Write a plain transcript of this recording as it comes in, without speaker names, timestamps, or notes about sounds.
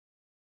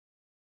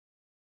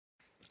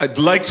I'd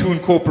like to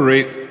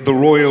incorporate the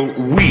royal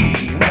we.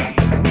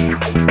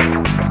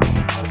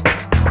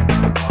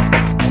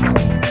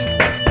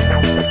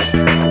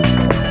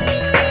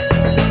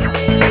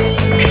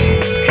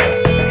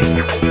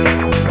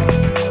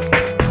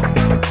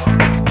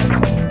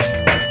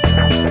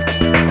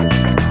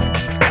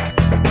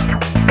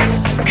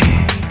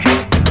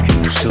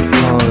 She'll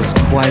cause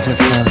quite a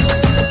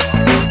fuss,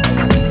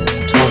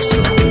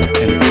 torso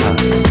and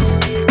tuss,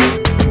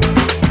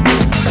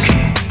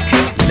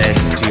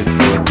 lest you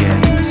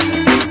forget,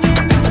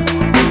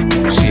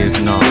 she is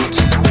not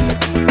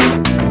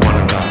one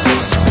of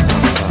us.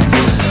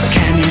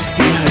 Can you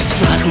see her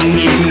strutting?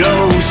 You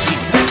know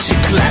she's such a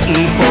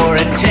glutton for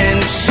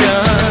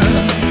attention.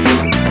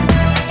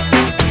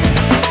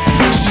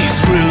 She's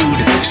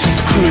rude, she's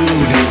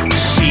crude,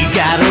 she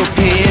got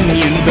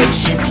opinion, but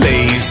she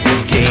plays the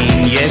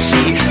game. Yes,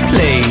 she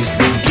plays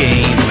the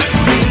game.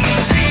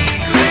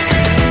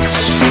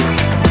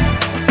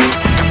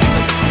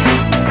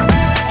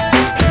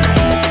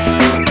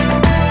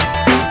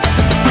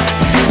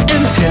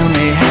 And tell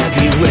me, have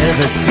you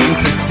ever seen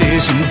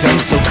precision done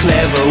so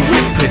clever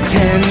with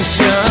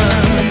pretension?